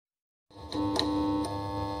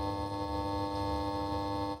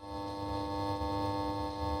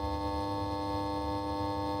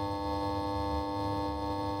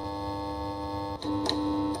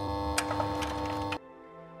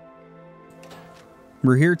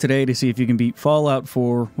We're here today to see if you can beat Fallout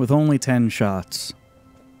 4 with only 10 shots.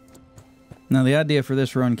 Now, the idea for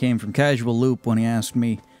this run came from Causal Loop when he asked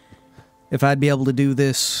me if I'd be able to do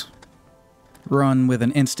this run with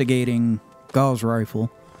an Instigating Gauss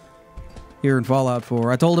Rifle here in Fallout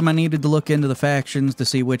 4. I told him I needed to look into the factions to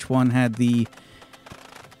see which one had the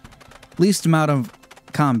least amount of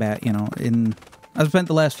combat, you know. I spent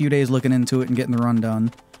the last few days looking into it and getting the run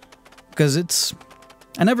done. Because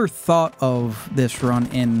I never thought of this run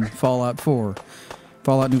in Fallout 4.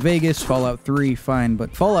 Fallout New Vegas, Fallout 3, fine,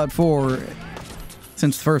 but Fallout 4,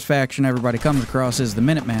 since the first faction everybody comes across is the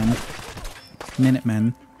Minutemen,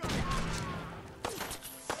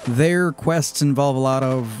 their quests involve a lot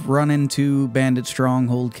of run into bandit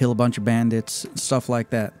stronghold, kill a bunch of bandits, stuff like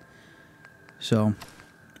that. So,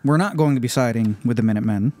 we're not going to be siding with the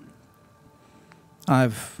Minutemen.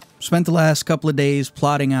 I've spent the last couple of days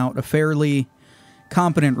plotting out a fairly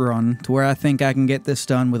competent run to where I think I can get this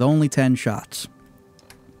done with only 10 shots.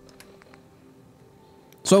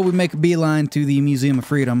 So we make a beeline to the Museum of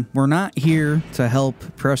Freedom. We're not here to help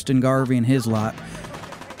Preston Garvey and his lot.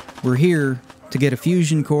 We're here to get a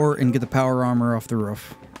fusion core and get the power armor off the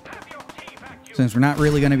roof. Since we're not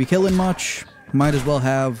really going to be killing much, might as well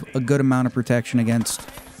have a good amount of protection against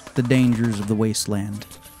the dangers of the wasteland.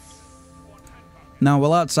 Now,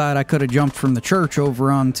 while outside, I could have jumped from the church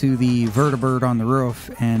over onto the vertibird on the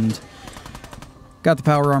roof and got the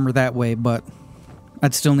power armor that way, but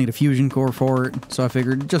I'd still need a fusion core for it, so I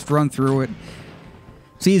figured just run through it.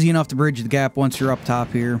 It's easy enough to bridge the gap once you're up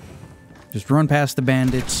top here. Just run past the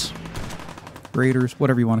bandits, raiders,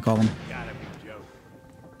 whatever you want to call them.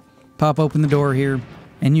 Pop open the door here,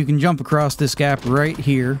 and you can jump across this gap right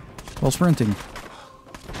here while sprinting.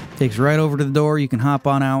 Takes you right over to the door, you can hop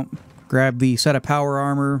on out. Grab the set of power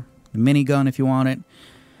armor, the minigun if you want it.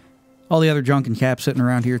 All the other junk and caps sitting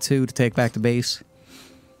around here too to take back to base.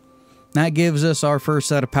 That gives us our first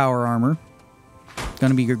set of power armor.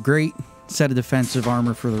 Gonna be a great set of defensive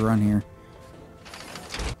armor for the run here.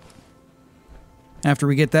 After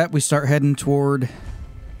we get that, we start heading toward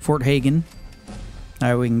Fort Hagen.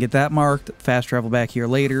 Alright, we can get that marked. Fast travel back here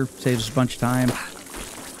later. Saves us a bunch of time.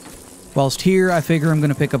 Whilst here, I figure I'm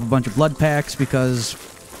gonna pick up a bunch of blood packs because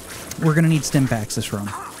we're going to need stim packs this run.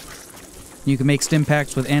 You can make stim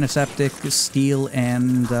packs with antiseptic, steel,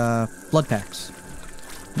 and blood packs.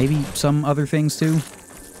 Maybe some other things too. The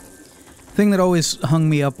thing that always hung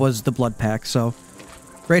me up was the blood pack, so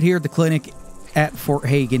right here at the clinic at Fort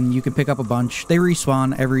Hagen, you can pick up a bunch. They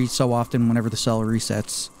respawn every so often whenever the cell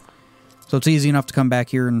resets. So it's easy enough to come back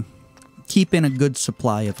here and keep in a good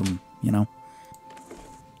supply of them, you know.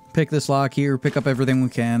 Pick this lock here, pick up everything we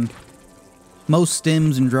can. Most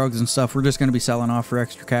stims and drugs and stuff we're just going to be selling off for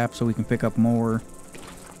extra caps so we can pick up more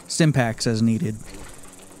stim packs as needed.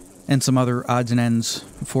 And some other odds and ends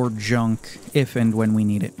for junk if and when we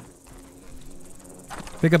need it.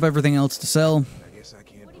 Pick up everything else to sell.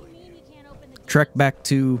 Trek back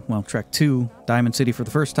to, well, Trek to Diamond City for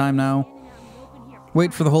the first time now.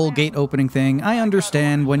 Wait for the whole gate opening thing. I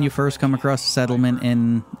understand when you first come across a settlement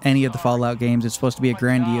in any of the Fallout games, it's supposed to be a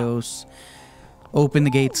grandiose, open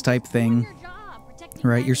the gates type thing.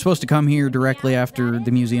 Right, you're supposed to come here directly after the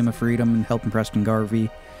Museum of Freedom and helping Preston Garvey.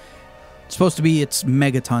 It's supposed to be its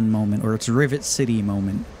Megaton moment, or its Rivet City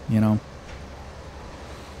moment, you know.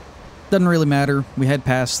 Doesn't really matter. We head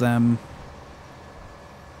past them.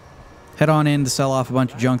 Head on in to sell off a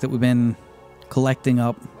bunch of junk that we've been collecting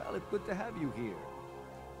up. Well, it's good to have you here.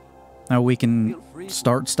 Now we can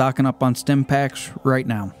start stocking up on stim packs right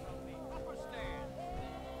now.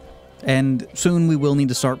 And soon we will need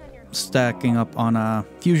to start stacking up on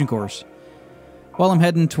fusion cores. While I'm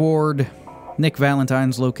heading toward Nick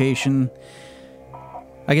Valentine's location,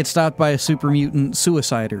 I get stopped by a super mutant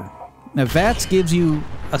suicider. Now VATS gives you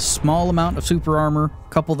a small amount of super armor,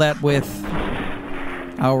 couple that with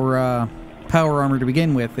our power armor to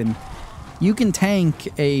begin with, and you can tank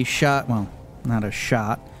a shot, well, not a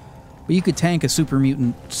shot, but you could tank a super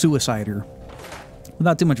mutant suicider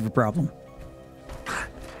without too much of a problem.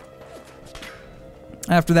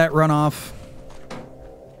 After that, run off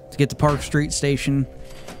to get to Park Street Station.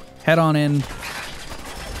 Head on in.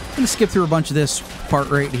 I'm going to skip through a bunch of this part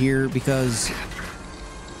right here because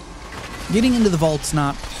getting into the vault's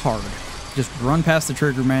not hard. Just run past the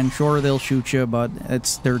trigger men. Sure, they'll shoot you, but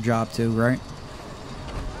it's their job too, right?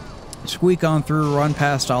 Squeak on through, run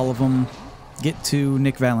past all of them, get to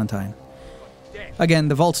Nick Valentine. Again,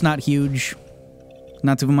 the vault's not huge.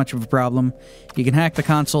 Not too much of a problem. You can hack the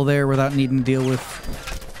console there without needing to deal with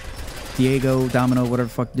Diego, Domino, whatever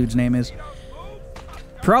the fuck dude's name is.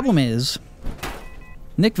 Problem is,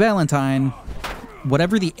 Nick Valentine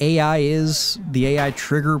whatever the AI is, the AI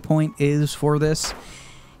trigger point is for this,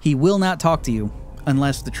 he will not talk to you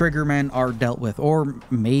unless the trigger men are dealt with. Or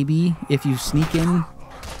maybe if you sneak in,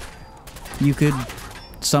 you could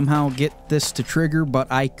somehow get this to trigger,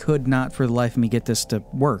 but I could not for the life of me get this to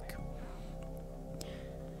work.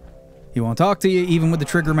 He won't talk to you. Even with the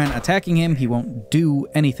trigger men attacking him, he won't do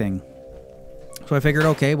anything. So I figured,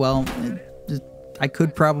 okay, well, I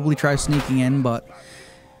could probably try sneaking in, but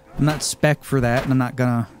I'm not spec for that, and I'm not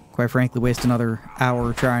gonna, quite frankly, waste another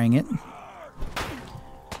hour trying it.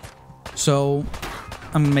 So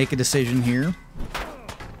I'm gonna make a decision here.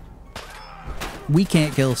 We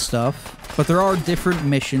can't kill stuff, but there are different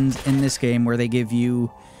missions in this game where they give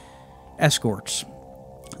you escorts,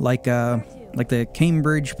 like the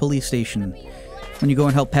Cambridge police station, when you go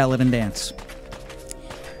and help Paladin dance.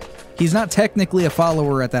 He's not technically a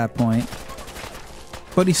follower at that point,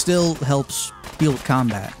 but he still helps deal with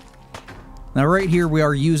combat. Now right here we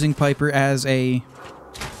are using Piper as a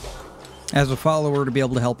follower to be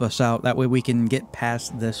able to help us out. That way we can get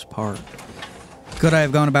past this part. Could I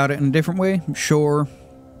have gone about it in a different way? Sure.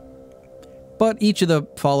 But each of the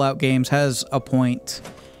Fallout games has a point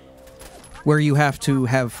where you have to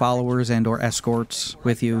have followers and or escorts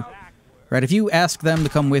with you. Right? If you ask them to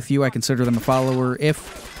come with you, I consider them a follower.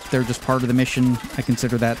 If they're just part of the mission, I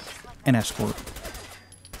consider that an escort.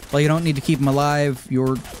 Well, you don't need to keep them alive.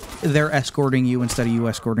 They're escorting you instead of you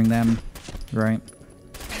escorting them, right?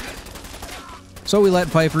 So we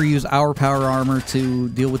let Piper use our power armor to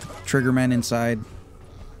deal with the triggermen inside.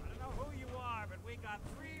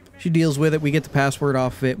 She deals with it. We get the password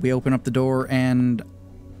off of it. We open up the door, and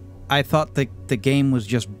I thought the game was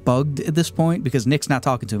just bugged at this point because Nick's not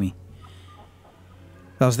talking to me.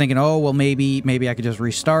 I was thinking, oh, well, maybe I could just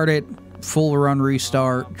restart it, full run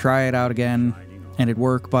restart, try it out again, and it'd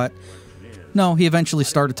work. But no, he eventually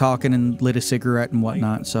started talking and lit a cigarette and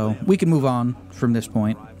whatnot, so we can move on from this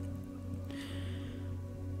point.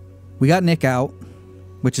 We got Nick out,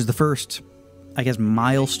 which is the first, I guess,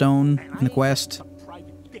 milestone in the quest.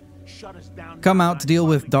 Come out to deal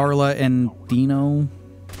with Darla and Dino.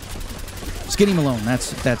 Skinny Malone,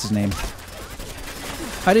 that's his name.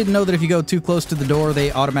 I didn't know that if you go too close to the door,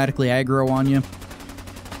 they automatically aggro on you.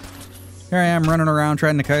 Here I am running around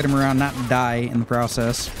trying to kite him around, not die in the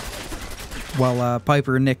process, while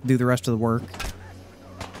Piper and Nick do the rest of the work.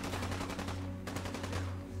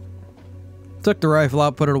 Took the rifle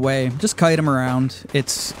out, put it away. Just kite him around.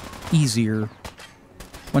 It's easier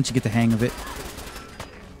once you get the hang of it.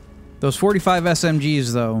 Those 45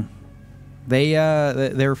 SMGs, though,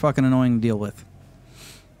 they're fucking annoying to deal with.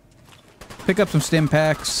 Pick up some stim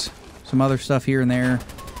packs, some other stuff here and there.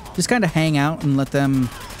 Just kind of hang out and let them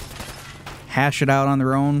hash it out on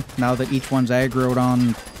their own, now that each one's aggroed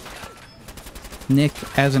on Nick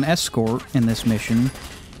as an escort in this mission,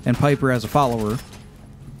 and Piper as a follower.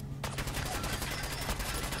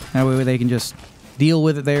 That way they can just deal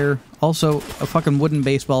with it there. Also, a fucking wooden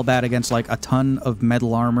baseball bat against like a ton of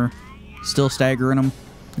metal armor, still staggering them.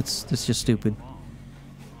 It's just stupid.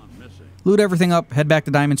 Loot everything up, head back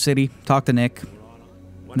to Diamond City, talk to Nick.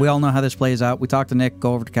 We all know how this plays out. We talk to Nick,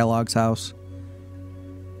 go over to Kellogg's house.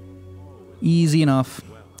 Easy enough.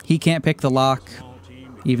 He can't pick the lock,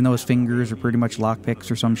 even though his fingers are pretty much lock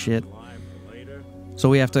picks or some shit. So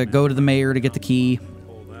we have to go to the mayor to get the key,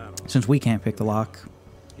 since we can't pick the lock.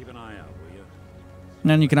 And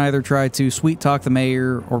then you can either try to sweet talk the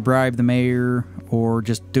mayor, or bribe the mayor, or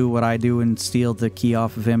just do what I do and steal the key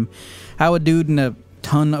off of him. How a dude in a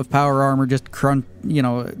ton of power armor just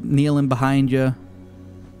kneeling behind you,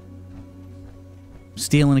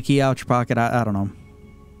 stealing a key out your pocket, I don't know.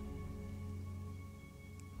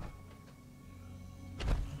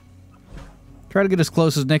 Try to get as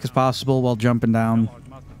close as Nick as possible while jumping down.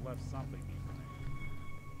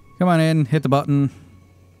 Come on in, hit the button.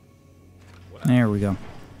 There we go.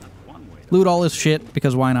 Loot all his shit,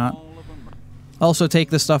 because why not? Also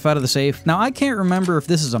take this stuff out of the safe. Now, I can't remember if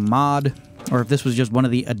this is a mod, or if this was just one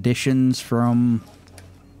of the additions from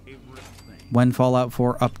when Fallout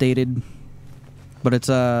 4 updated. But it's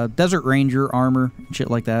a Desert Ranger armor,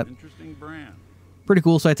 shit like that. Pretty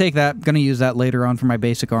cool, so I take that. Gonna use that later on for my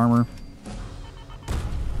basic armor.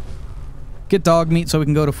 Get dog meat so we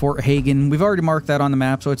can go to Fort Hagen. We've already marked that on the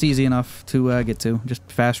map, so it's easy enough to get to. Just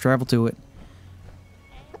fast travel to it.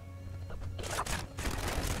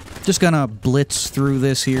 Just gonna blitz through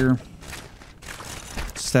this here,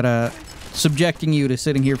 instead of subjecting you to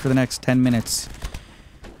sitting here for the next 10 minutes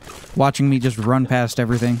watching me just run past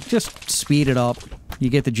everything. Just speed it up. You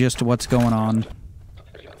get the gist of what's going on.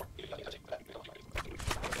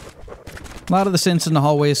 A lot of the synths in the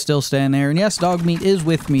hallways still stand there. And yes, Dogmeat is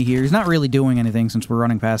with me here. He's not really doing anything since we're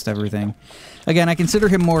running past everything. Again, I consider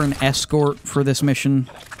him more an escort for this mission.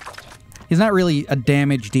 He's not really a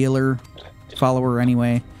damage dealer follower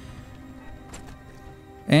anyway.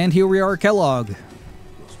 And here we are, Kellogg.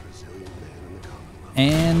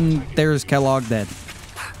 And there's Kellogg dead.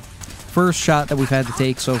 First shot that we've had to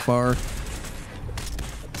take so far.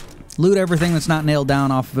 Loot everything that's not nailed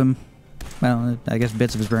down off of him. Well, I guess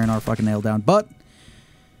bits of his brain are fucking nailed down. But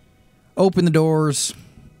open the doors.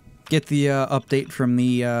 Get the update from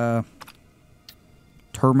the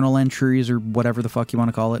terminal entries or whatever the fuck you want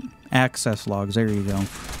to call it. Access logs. There you go.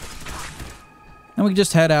 And we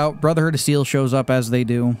just head out. Brotherhood of Steel shows up as they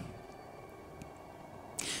do.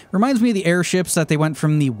 Reminds me of the airships that they went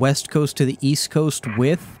from the west coast to the east coast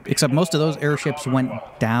with. Except most of those airships went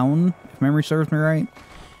down, if memory serves me right.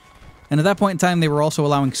 And at that point in time, they were also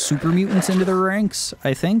allowing super mutants into their ranks,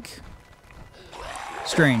 I think.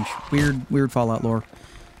 Strange. Weird Fallout lore.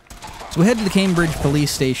 So we head to the Cambridge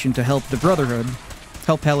police station to help the Brotherhood.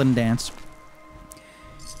 Help Paladin Danse.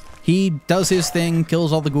 He does his thing,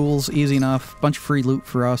 kills all the ghouls, easy enough. Bunch of free loot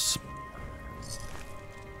for us.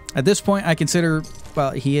 At this point, I consider,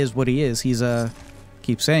 well, he is what he is. He's,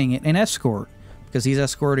 keep saying it, an escort. Because he's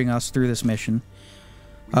escorting us through this mission.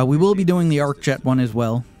 We will be doing the ArcJet one as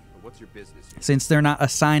well. Since they're not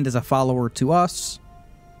assigned as a follower to us,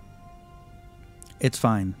 it's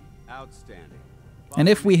fine. Outstanding. And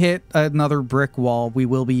if we hit another brick wall, we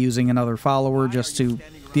will be using another follower just to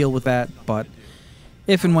deal with that. But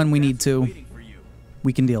if and when we need to,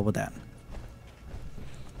 we can deal with that.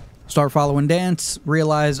 Start following Danse.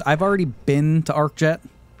 Realize I've already been to ArcJet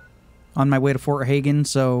on my way to Fort Hagen,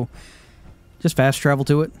 so just fast travel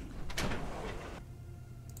to it.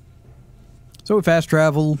 So we fast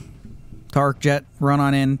travel to ArcJet, run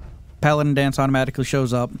on in. Paladin Danse automatically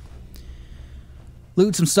shows up.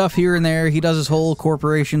 Loot some stuff here and there. He does his whole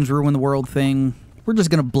corporations ruin the world thing. We're just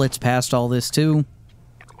going to blitz past all this too.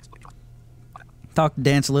 Talk to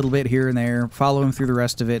Danse a little bit here and there. Follow him through the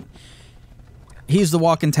rest of it. He's the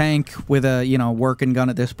walking tank with a, you know, working gun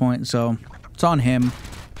at this point, so it's on him.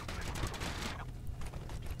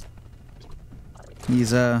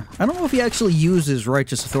 He's, I don't know if he actually uses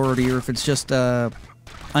Righteous Authority or if it's just a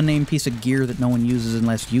unnamed piece of gear that no one uses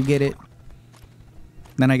unless you get it.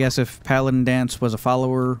 Then I guess if Paladin Danse was a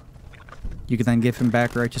follower, you could then give him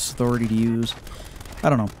back Righteous Authority to use. I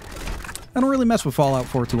don't know. I don't really mess with Fallout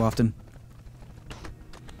 4 too often.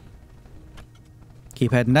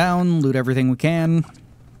 Keep heading down, loot everything we can.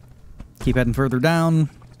 Keep heading further down.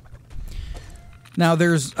 Now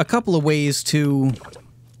there's a couple of ways to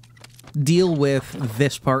deal with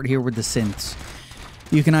this part here with the synths.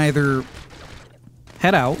 You can either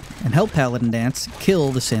head out and help Paladin Danse kill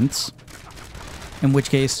the synths, in which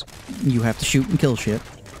case you have to shoot and kill shit,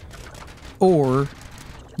 or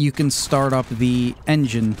you can start up the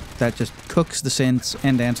engine that just cooks the synths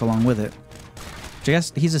and Danse along with it. Which I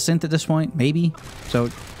guess he's a synth at this point, maybe, so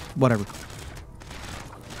whatever.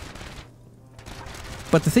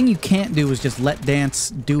 But the thing you can't do is just let Danse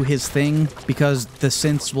do his thing, because the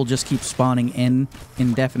synths will just keep spawning in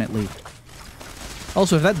indefinitely.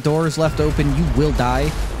 Also, if that door is left open, you will die.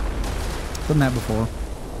 Done that before.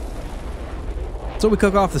 So we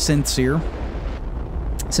cook off the synths here,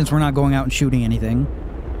 since we're not going out and shooting anything.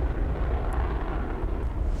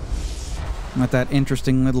 Let that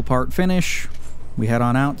interesting little part finish. We head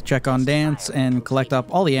on out to check on Danse and collect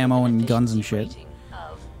up all the ammo and guns and shit.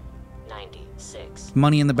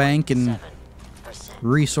 Money in the bank and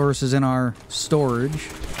resources in our storage.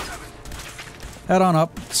 Head on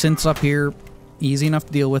up. Synths up here. Easy enough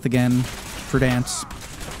to deal with again for Danse.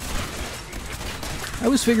 I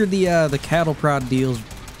always figured the cattle prod deals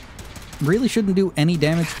really shouldn't do any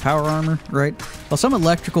damage to power armor, right? Well, some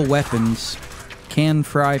electrical weapons can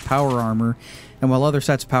fry power armor, and while other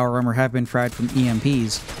sets of power armor have been fried from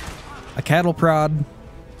EMPs, a cattle prod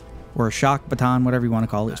or a shock baton, whatever you want to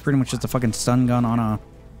call it, it's pretty much just a fucking stun gun on a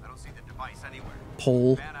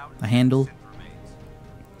pole, a handle.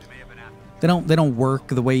 They don't work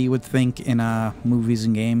the way you would think in movies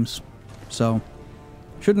and games, so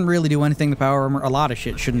shouldn't really do anything to power armor. A lot of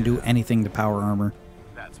shit shouldn't do anything to power armor.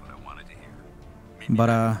 That's what I wanted to hear.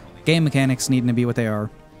 But game mechanics needing to be what they are.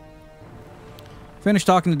 Finish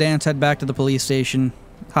talking to Danse, head back to the police station,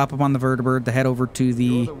 hop up on the vertibird to head over to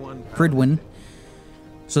the Fridwin,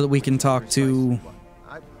 so that we can talk to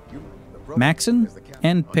Maxon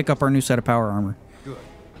and pick up our new set of power armor.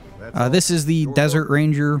 This is the Desert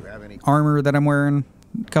Ranger armor that I'm wearing.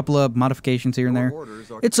 A couple of modifications here and there.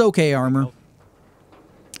 It's okay armor.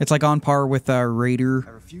 It's like on par with our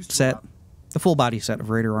Raider set. the full body set of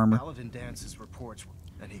Raider armor. Paladin Dance's reports,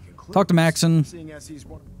 and he concludes, Talk to Maxon. seeing as he's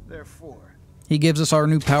one, therefore. He gives us our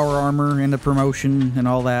new power armor and the promotion and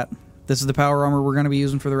all that. This is the power armor we're going to be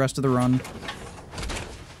using for the rest of the run.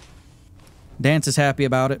 Dance is happy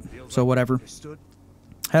about it, so whatever.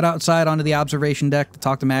 Head outside onto the observation deck to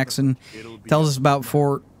talk to Maxon. Tells us about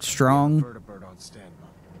Fort Strong.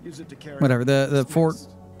 Whatever, the fort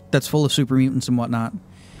that's full of super mutants and whatnot.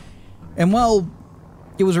 And while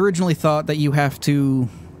it was originally thought that you have to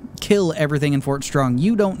kill everything in Fort Strong,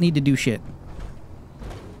 you don't need to do shit.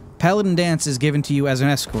 Paladin Dance is given to you as an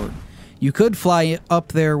escort. You could fly up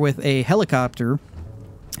there with a helicopter,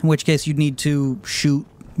 in which case you'd need to shoot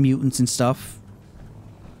mutants and stuff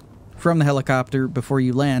from the helicopter before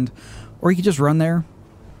you land, or you could just run there.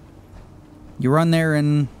 You run there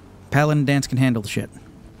and Paladin Dance can handle the shit.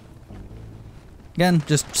 Again,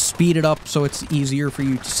 just speed it up so it's easier for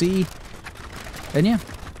you to see. And yeah,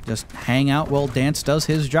 just hang out while Dance does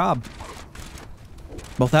his job.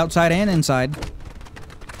 Both outside and inside.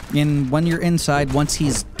 And when you're inside, once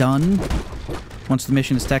he's done, once the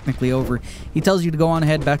mission is technically over, he tells you to go on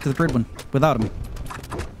ahead back to the Pridwin without him.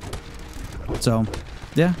 So,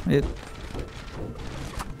 yeah,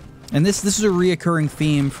 and this is a reoccurring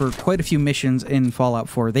theme for quite a few missions in Fallout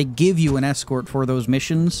 4. They give you an escort for those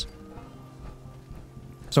missions,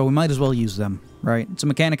 so we might as well use them, right? It's a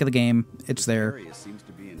mechanic of the game. It's there.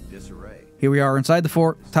 Here we are inside the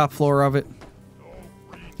fort, top floor of it.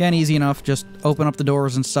 Again, easy enough. Just open up the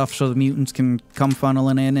doors and stuff so the mutants can come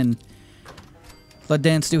funneling in and let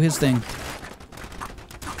Dance do his thing.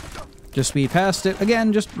 Just speed past it.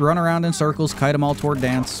 Again, just run around in circles, kite them all toward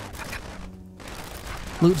Dance.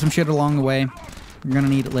 Loot some shit along the way. You're gonna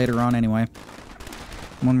need it later on anyway,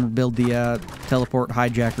 when we build the teleport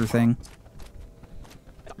hijacker thing.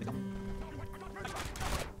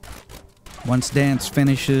 Once Dance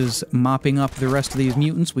finishes mopping up the rest of these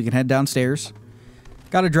mutants, we can head downstairs.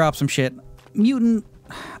 Gotta drop some shit. Mutant...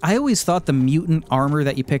 I always thought the mutant armor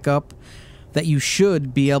that you pick up, that you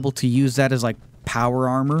should be able to use that as, like, power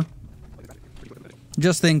armor.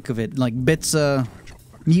 Just think of it, like, bits of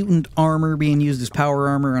mutant armor being used as power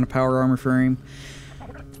armor on a power armor frame.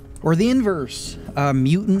 Or the inverse. A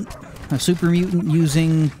super mutant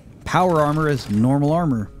using power armor as normal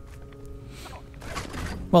armor.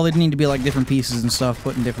 Well, they'd need to be like different pieces and stuff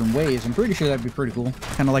put in different ways. I'm pretty sure that'd be pretty cool.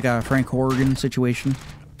 Kind of like a Frank Horrigan situation.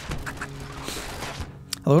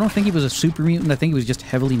 Although I don't think he was a super mutant. I think he was just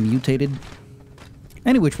heavily mutated.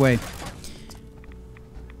 Any which way.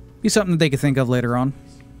 Be something that they could think of later on.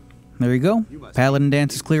 There you go. Paladin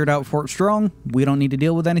Dance is cleared out Fort Strong. We don't need to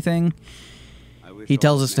deal with anything. He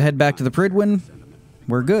tells us to head back to the Pridwin.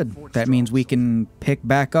 We're good. That means we can pick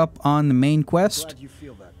back up on the main quest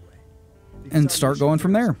and start going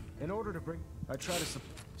from there.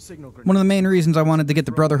 One of the main reasons I wanted to get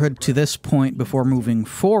the Brotherhood to this point before moving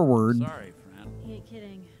forward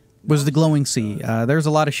was the Glowing Sea. There's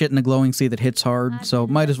a lot of shit in the Glowing Sea that hits hard, so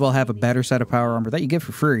might as well have a better set of power armor that you get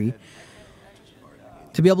for free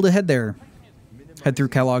to be able to head there. Head through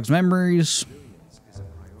Kellogg's Memories,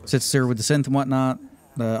 sits there with the synth and whatnot.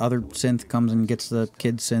 The other synth comes and gets the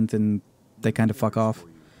kid synth and they kind of fuck off.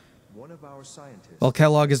 Well,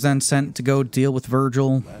 Kellogg is then sent to go deal with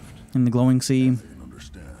Virgil in the Glowing Sea.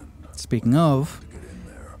 Speaking of,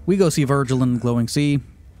 we go see Virgil in the Glowing Sea.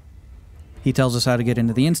 He tells us how to get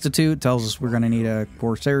into the Institute, tells us we're going to need a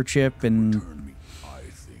Corsair chip and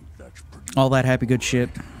all that happy good shit.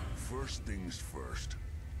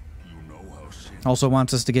 Also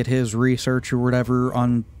wants us to get his research or whatever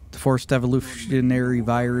on the forced evolutionary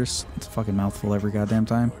virus. It's a fucking mouthful every goddamn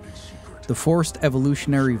time. The forced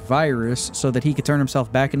evolutionary virus so that he could turn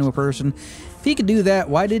himself back into a person. If he could do that,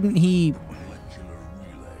 why didn't he...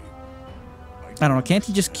 I don't know, can't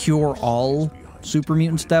he just cure all super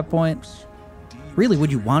mutants at that point? Really,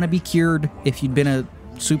 would you want to be cured if you'd been a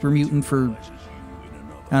super mutant for,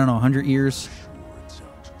 I don't know, 100 years?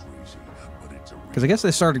 Because I guess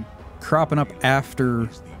they started cropping up after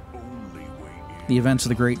the events of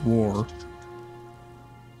the Great War.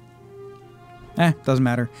 Doesn't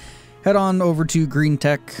matter. Head on over to Green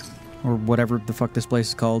Tech, or whatever the fuck this place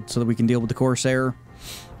is called, so that we can deal with the Corsair.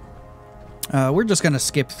 We're just going to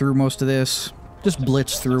skip through most of this. Just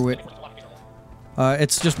blitz through it.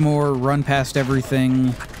 It's just more run past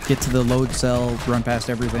everything, get to the load cell, run past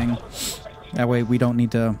everything. That way we don't need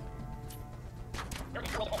to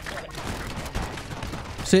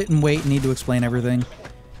sit and wait and need to explain everything.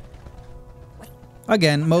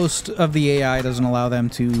 Again, most of the AI doesn't allow them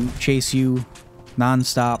to chase you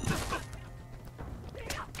non-stop.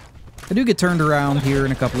 I do get turned around here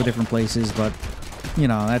in a couple of different places, but, you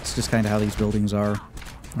know, that's just kind of how these buildings are.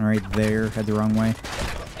 Right there. Head the wrong way.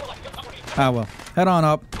 Ah, well. Head on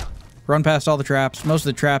up. Run past all the traps. Most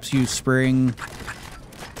of the traps you spring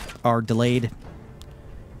are delayed.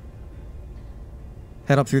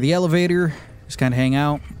 Head up through the elevator. Just kind of hang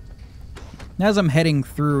out. As I'm heading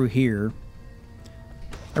through here,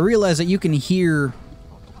 I realize that you can hear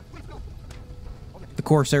the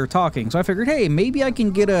Corsair talking. So I figured, hey, maybe I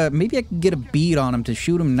can get a bead on him to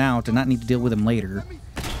shoot him now to not need to deal with him later.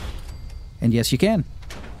 And yes, you can.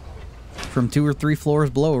 From 2 or 3 floors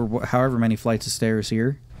below, or however many flights of stairs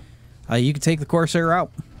here, you can take the Corsair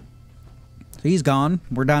out. So he's gone.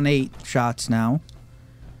 We're down 8 shots now.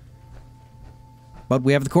 But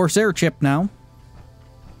we have the Corsair chip now,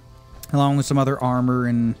 along with some other armor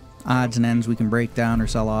and odds and ends we can break down or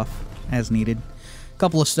sell off as needed. A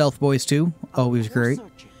couple of stealth boys too, always great.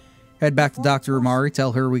 Head back to Dr. Amari,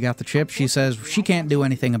 tell her we got the chip. She says she can't do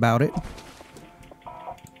anything about it.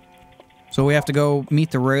 So we have to go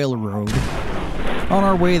meet the railroad. On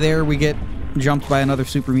our way there, we get jumped by another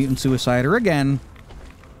super mutant suicider again.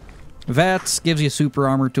 VATS gives you super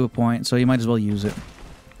armor to a point, so you might as well use it.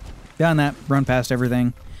 Beyond that, run past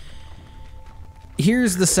everything.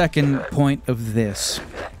 Here's the second point of this.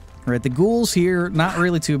 Right, the ghouls here, not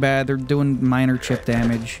really too bad. They're doing minor chip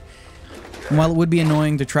damage. And while it would be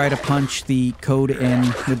annoying to try to punch the code in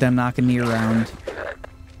with them knocking me around,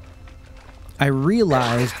 I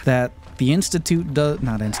realized that the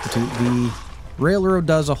the railroad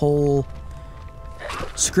does a whole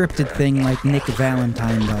scripted thing like Nick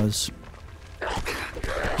Valentine does.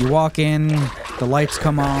 You walk in, the lights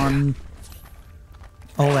come on,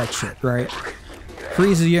 all that shit, right?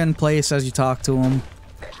 Freezes you in place as you talk to them.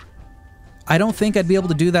 I don't think I'd be able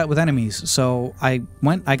to do that with enemies, so I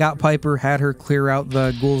got Piper, had her clear out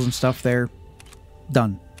the ghouls and stuff there.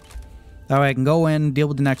 Done. That way I can go in, deal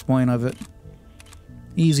with the next point of it.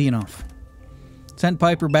 Easy enough. Sent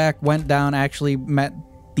Piper back, went down, actually met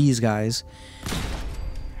these guys.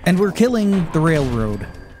 And we're killing the railroad,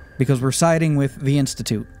 because we're siding with the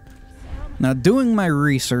Institute. Now, doing my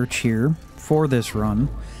research here for this run,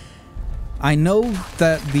 I know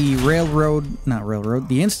that the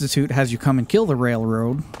the Institute has you come and kill the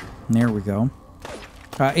railroad. There we go.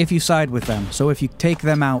 If you side with them. So if you take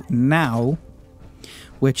them out now,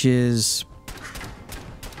 which is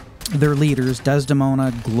their leaders,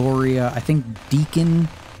 Desdemona, Gloria, I think Deacon,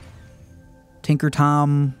 Tinker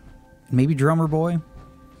Tom, maybe Drummer Boy.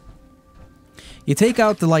 You take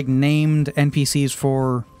out the, like, named NPCs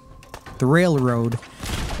for the railroad,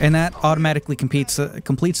 and that automatically completes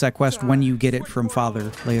that quest when you get it from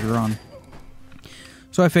Father later on.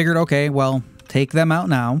 So I figured, okay, well, take them out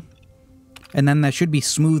now, and then that should be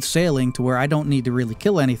smooth sailing to where I don't need to really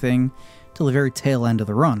kill anything till the very tail end of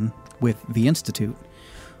the run with the Institute.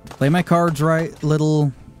 Play my cards right,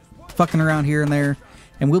 little fucking around here and there,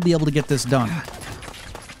 and we'll be able to get this done.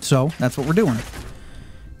 So, that's what we're doing.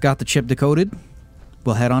 Got the chip decoded.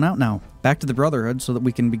 We'll head on out now. Back to the Brotherhood so that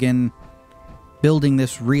we can begin building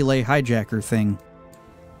this relay hijacker thing.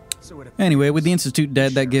 Anyway, with the Institute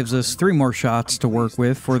dead, that gives us 3 more shots to work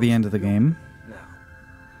with for the end of the game.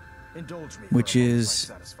 Which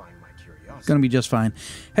is going to be just fine.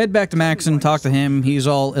 Head back to Maxon, talk to him. He's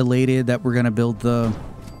all elated that we're going to build the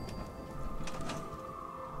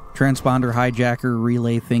transponder hijacker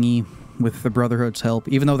relay thingy with the Brotherhood's help.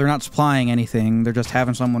 Even though they're not supplying anything, they're just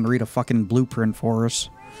having someone read a fucking blueprint for us.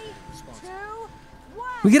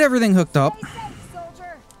 We get everything hooked up.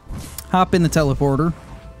 Hop in the teleporter.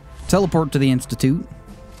 Teleport to the Institute.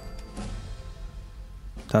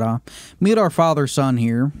 Ta-da. Meet our father-son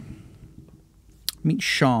here. Meet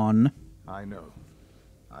Sean. I know.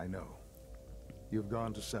 You've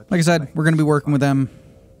gone to set. Like I said, we're going to be working with them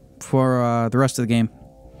for the rest of the game.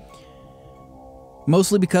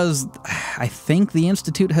 Mostly because I think the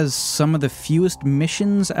Institute has some of the fewest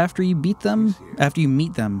missions after you beat them. After you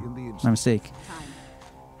meet them. My mistake.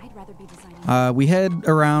 We head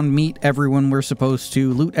around, meet everyone we're supposed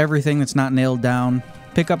to, loot everything that's not nailed down,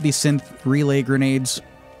 pick up these synth relay grenades.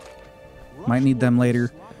 Might need them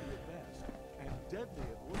later.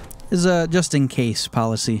 Is a just-in-case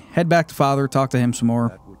policy. Head back to Father, talk to him some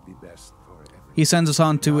more. He sends us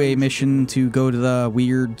on to a mission to go to the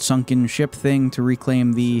weird sunken ship thing to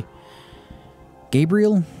reclaim the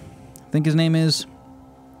Gabriel, I think his name is.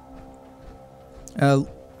 Head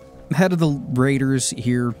of the Raiders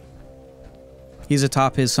here. He's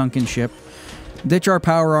atop his sunken ship. Ditch our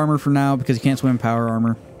power armor for now because you can't swim in power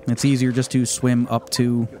armor. It's easier just to swim up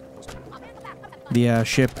to the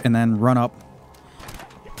ship and then run up.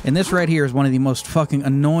 And this right here is one of the most fucking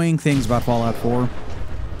annoying things about Fallout 4.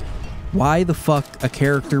 why the fuck a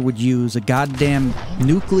character would use a goddamn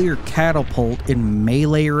nuclear catapult in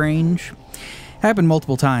melee range. Happened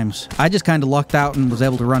multiple times. I just kind of lucked out and was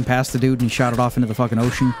able to run past the dude and he shot it off into the fucking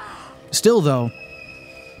ocean. Still, though,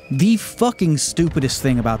 the fucking stupidest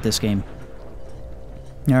thing about this game.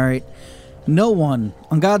 Alright. No one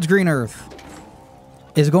on God's green earth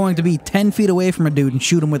is going to be 10 feet away from a dude and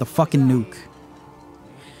shoot him with a fucking nuke.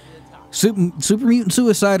 Super mutant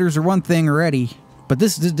suiciders are one thing already, but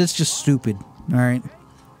this just stupid. Alright.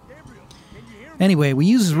 Anyway, we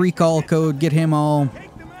use his recall code, get him all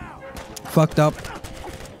fucked up.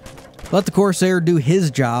 Let the Corsair do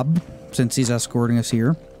his job, since he's escorting us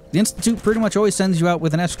here. The Institute pretty much always sends you out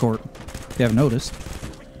with an escort, if you haven't noticed.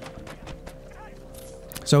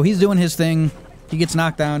 So he's doing his thing. He gets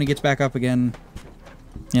knocked down, he gets back up again.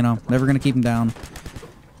 You know, never gonna keep him down.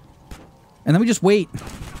 And then we just wait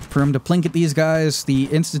for him to plink at these guys. The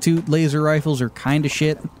Institute laser rifles are kind of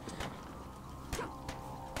shit.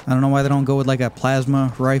 I don't know why they don't go with like a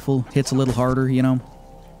plasma rifle. Hits a little harder, you know.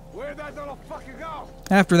 Where'd that little fucker go?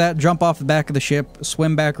 After that, jump off the back of the ship,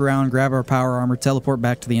 swim back around, grab our power armor, teleport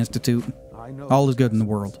back to the Institute. All is good in the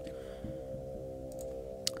world.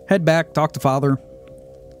 Head back, talk to Father.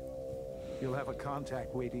 You'll have a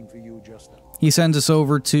contact waiting for you, Justin. He sends us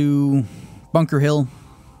over to Bunker Hill.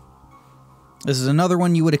 This is another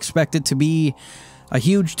one you would expect it to be a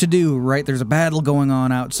huge to-do, right? There's a battle going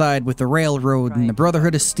on outside with the railroad and the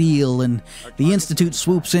Brotherhood of Steel, and the Institute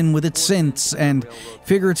swoops in with its synths, and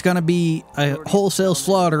figure it's gonna be a wholesale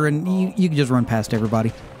slaughter, and you can just run past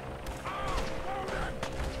everybody.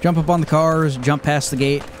 Jump up on the cars, jump past the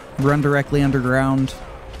gate, run directly underground,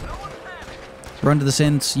 run to the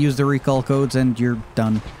synths, use the recall codes, and you're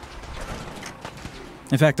done.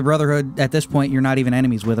 In fact, the Brotherhood, at this point, you're not even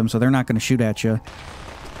enemies with them, so they're not going to shoot at you.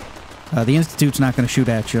 The Institute's not going to shoot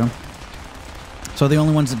at you. So the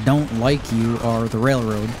only ones that don't like you are the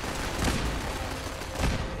Railroad.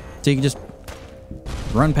 So you can just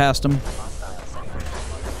run past them.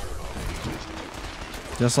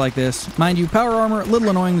 Just like this. Mind you, power armor, a little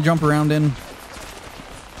annoying to jump around in.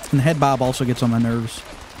 And the head bob also gets on my nerves.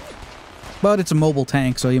 But it's a mobile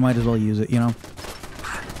tank, so you might as well use it, you know.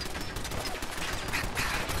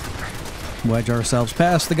 Wedge ourselves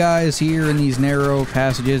past the guys here in these narrow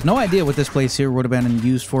passages. No idea what this place here would have been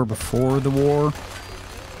used for before the war.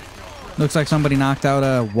 Looks like somebody knocked out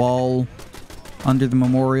a wall under the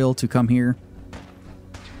memorial to come here.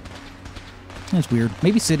 That's weird.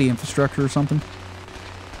 Maybe city infrastructure or something.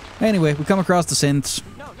 Anyway, we come across the synths.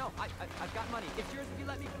 I've got money. It's yours if you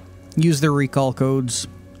let me. Use their recall codes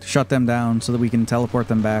to shut them down so that we can teleport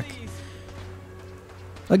them back.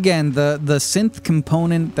 Again, the synth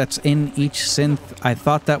component that's in each synth, I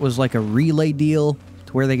thought that was like a relay deal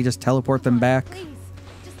to where they could just teleport them back.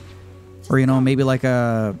 Or, you know, maybe like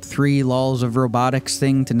a 3 laws of robotics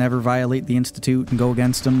thing to never violate the Institute and go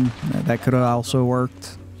against them. That could have also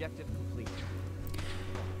worked.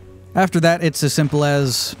 After that, it's as simple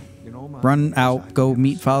as run out, go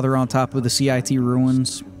meet Father on top of the CIT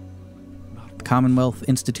ruins. Commonwealth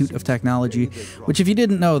Institute of Technology, which, if you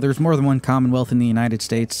didn't know, there's more than one Commonwealth in the United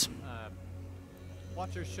States.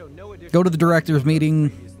 Go to the director's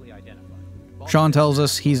meeting. Sean tells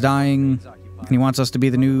us he's dying, and he wants us to be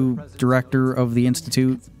the new director of the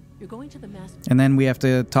Institute. And then we have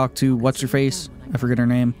to talk to what's-her-face, I forget her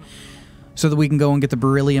name, so that we can go and get the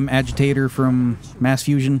beryllium agitator from Mass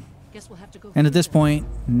Fusion. And at this point,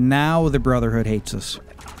 now the Brotherhood hates us.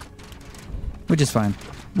 Which is fine.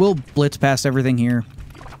 We'll blitz past everything here.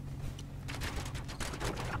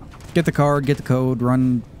 Get the card, get the code,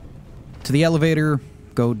 run to the elevator,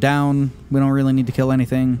 go down. We don't really need to kill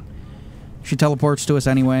anything. She teleports to us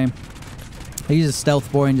anyway. I use a stealth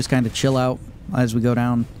boy and just kind of chill out as we go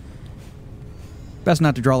down. Best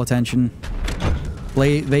not to draw attention.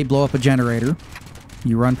 They blow up a generator.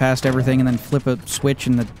 You run past everything and then flip a switch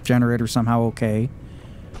and the generator's somehow okay.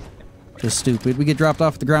 Just stupid. We get dropped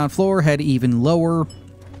off at the ground floor, head even lower.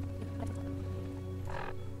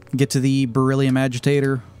 Get to the beryllium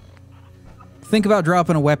agitator. Think about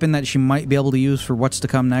dropping a weapon that she might be able to use for what's to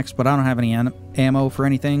come next, but I don't have any ammo for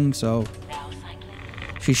anything, so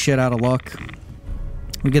she's shit out of luck.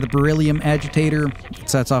 We get the beryllium agitator. It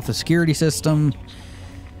sets off the security system.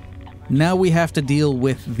 Now we have to deal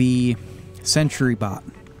with the sentry bot.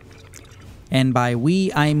 And by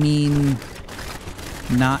we, I mean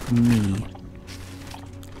not me.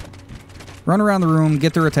 Run around the room,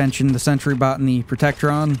 get their attention, the sentry bot and the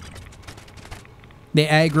protectron. They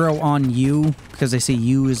aggro on you because they see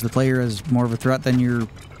you as the player as more of a threat than your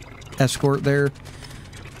escort there.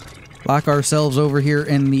 Lock ourselves over here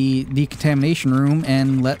in the decontamination room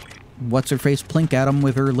and let what's-her-face plink at him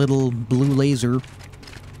with her little blue laser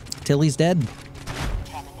till he's dead.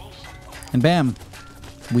 And bam,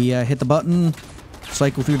 we hit the button,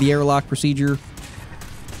 cycle through the airlock procedure.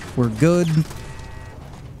 We're good.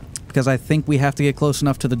 Because I think we have to get close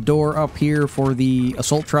enough to the door up here for the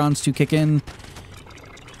Assaultrons to kick in.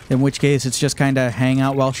 In which case, it's just kind of hang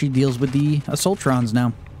out while she deals with the Assaultrons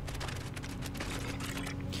now.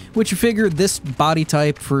 Which you figured this body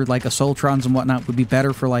type for, like, Assaultrons and whatnot would be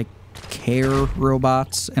better for, like, care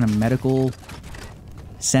robots in a medical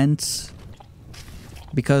sense.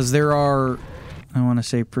 Because there are, I want to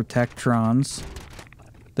say, Protectrons.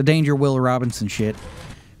 The Danger Will Robinson shit.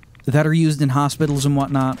 That are used in hospitals and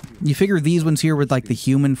whatnot. You figure these ones here with, like, the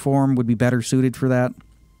human form would be better suited for that.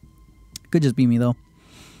 Could just be me, though.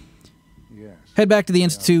 Yes. Head back to the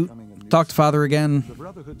Institute. Talk to Father again. The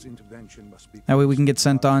Brotherhood's intervention must be... That way we can get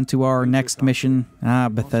sent on to our next mission. Ah,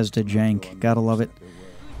 Bethesda jank. Gotta love it.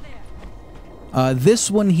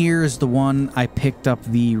 This one here is the one I picked up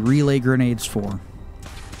the relay grenades for.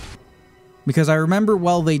 Because I remember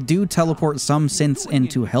while they do teleport some synths in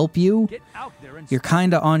to help you, you're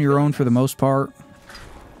kind of on your own for the most part.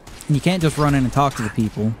 And you can't just run in and talk to the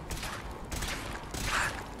people.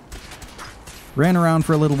 Ran around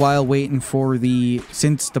for a little while waiting for the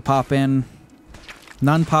synths to pop in.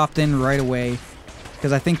 None popped in right away.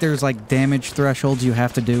 Because I think there's like damage thresholds you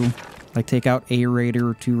have to do. Like take out a raider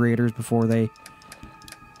or 2 raiders before they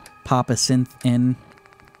pop a synth in.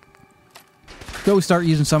 So we start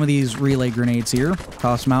using some of these relay grenades here.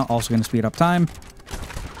 Toss them out, also going to speed up time.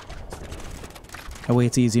 That way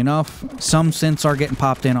it's easy enough. Some synths are getting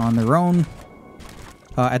popped in on their own.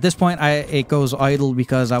 At this point, it goes idle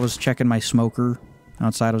because I was checking my smoker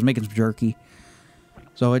outside. I was making some jerky.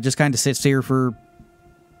 So it just kind of sits here for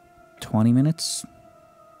 20 minutes.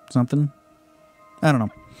 Something. I don't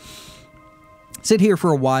know. Sit here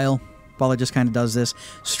for a while it just kind of does this.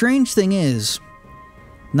 Strange thing is,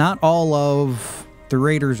 not all of the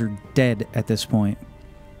raiders are dead at this point.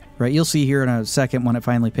 Right? You'll see here in a second when it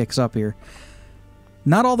finally picks up here.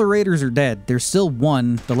 Not all the raiders are dead. There's still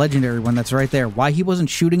one, the legendary one, that's right there. Why he wasn't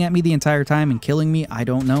shooting at me the entire time and killing me, I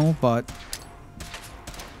don't know, but...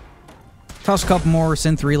 Toss a couple more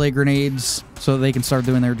synth relay grenades so that they can start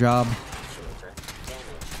doing their job.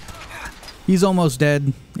 He's almost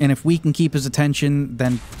dead, and if we can keep his attention,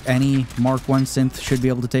 then any Mark 1 synth should be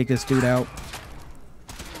able to take this dude out.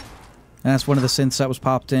 And that's one of the synths that was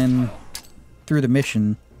popped in through the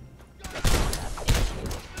mission.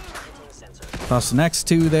 Toss the next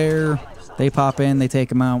 2 there. They pop in, they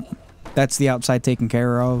take him out. That's the outside taken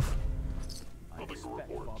care of.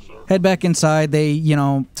 Head back inside. They, you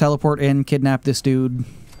know, teleport in, kidnap this dude. And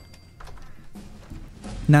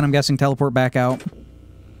then I'm guessing teleport back out.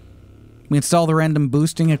 We install the random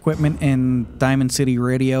boosting equipment in Diamond City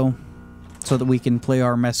Radio so that we can play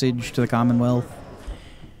our message to the Commonwealth.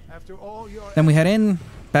 Then we head in,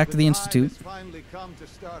 back to the Institute.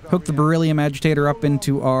 Hook the beryllium agitator up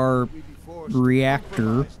into our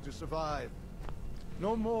reactor.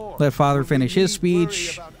 Let Father finish his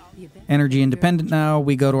speech. Energy independent now.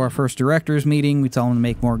 We go to our first directors meeting. We tell him to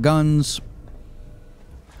make more guns.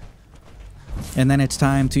 And then it's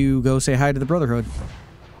time to go say hi to the Brotherhood.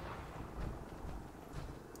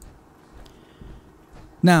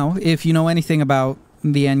 Now, if you know anything about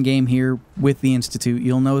the end game here with the Institute,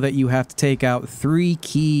 you'll know that you have to take out 3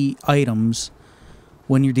 key items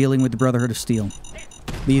when you're dealing with the Brotherhood of Steel.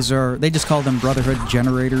 These are, they just call them Brotherhood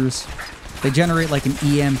generators. They generate like an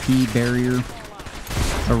EMP barrier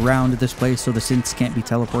around this place so the synths can't be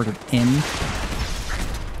teleported in.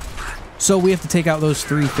 So we have to take out those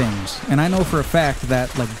 3 things. And I know for a fact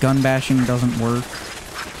that like gun bashing doesn't work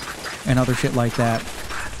and other shit like that.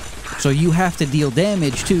 So you have to deal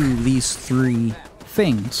damage to these 3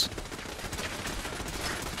 things.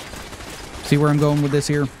 See where I'm going with this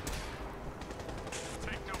here?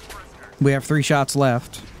 We have 3 shots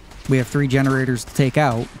left. We have 3 generators to take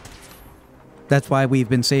out. That's why we've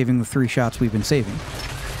been saving the 3 shots we've been saving.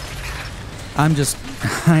 I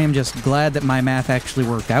am just glad that my math actually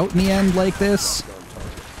worked out in the end like this.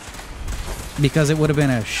 Because it would have been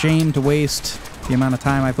a shame to waste the amount of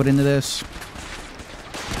time I put into this.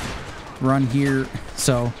 Run here.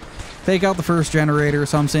 So, take out the first generator.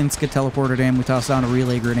 Some synths get teleported in. We toss down a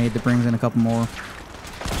relay grenade that brings in a couple more.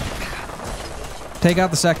 Take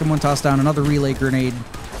out the second one. Toss down another relay grenade.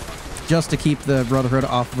 Just to keep the Brotherhood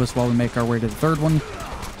off of us while we make our way to the third one.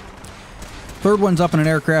 Third one's up in an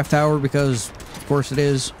aircraft tower because, of course, it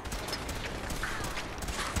is.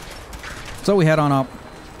 So we head on up.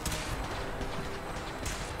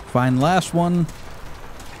 Find the last one.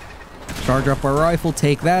 charge up our rifle,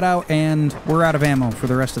 take that out, and we're out of ammo for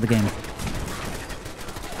the rest of the game.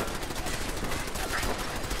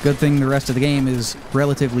 Good thing the rest of the game is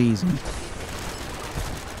relatively easy.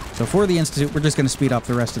 So for the Institute, we're just going to speed up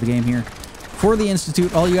the rest of the game here. For the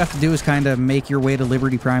Institute, all you have to do is kind of make your way to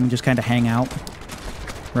Liberty Prime and just kind of hang out.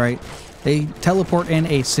 Right? They teleport in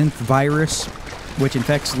a synth virus, which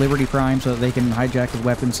infects Liberty Prime so that they can hijack his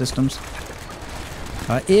weapon systems.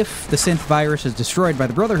 If the synth virus is destroyed by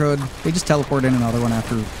the Brotherhood, they just teleport in another one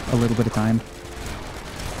after a little bit of time.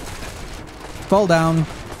 Fall down,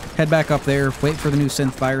 head back up there, wait for the new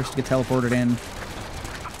synth virus to get teleported in.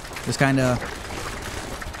 Just kind of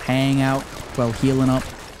hang out while healing up.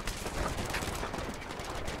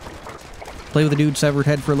 Play with the dude's severed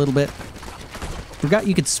head for a little bit. Forgot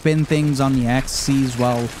you could spin things on the axes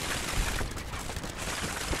while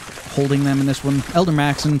holding them in this one. Elder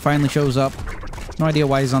Maxon finally shows up. No idea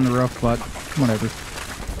why he's on the roof, but whatever.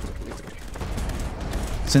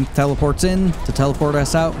 Synth teleports in to teleport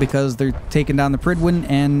us out because they're taking down the Pridwin,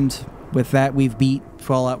 and with that we've beat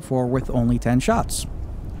Fallout 4 with only 10 shots.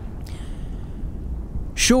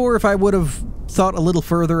 Sure, if I would have thought a little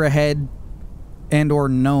further ahead and or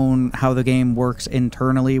known how the game works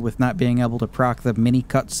internally with not being able to proc the mini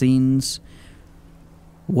cutscenes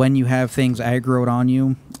when you have things aggroed on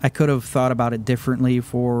you, I could have thought about it differently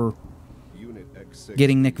for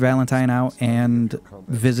getting Nick Valentine out and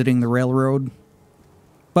visiting the railroad.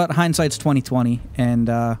 But hindsight's 20/20, and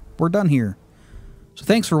we're done here. So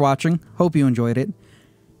thanks for watching. Hope you enjoyed it.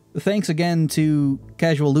 Thanks again to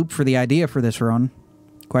Causal Loop for the idea for this run.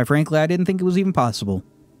 Quite frankly, I didn't think it was even possible.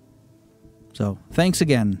 So, thanks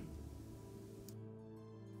again.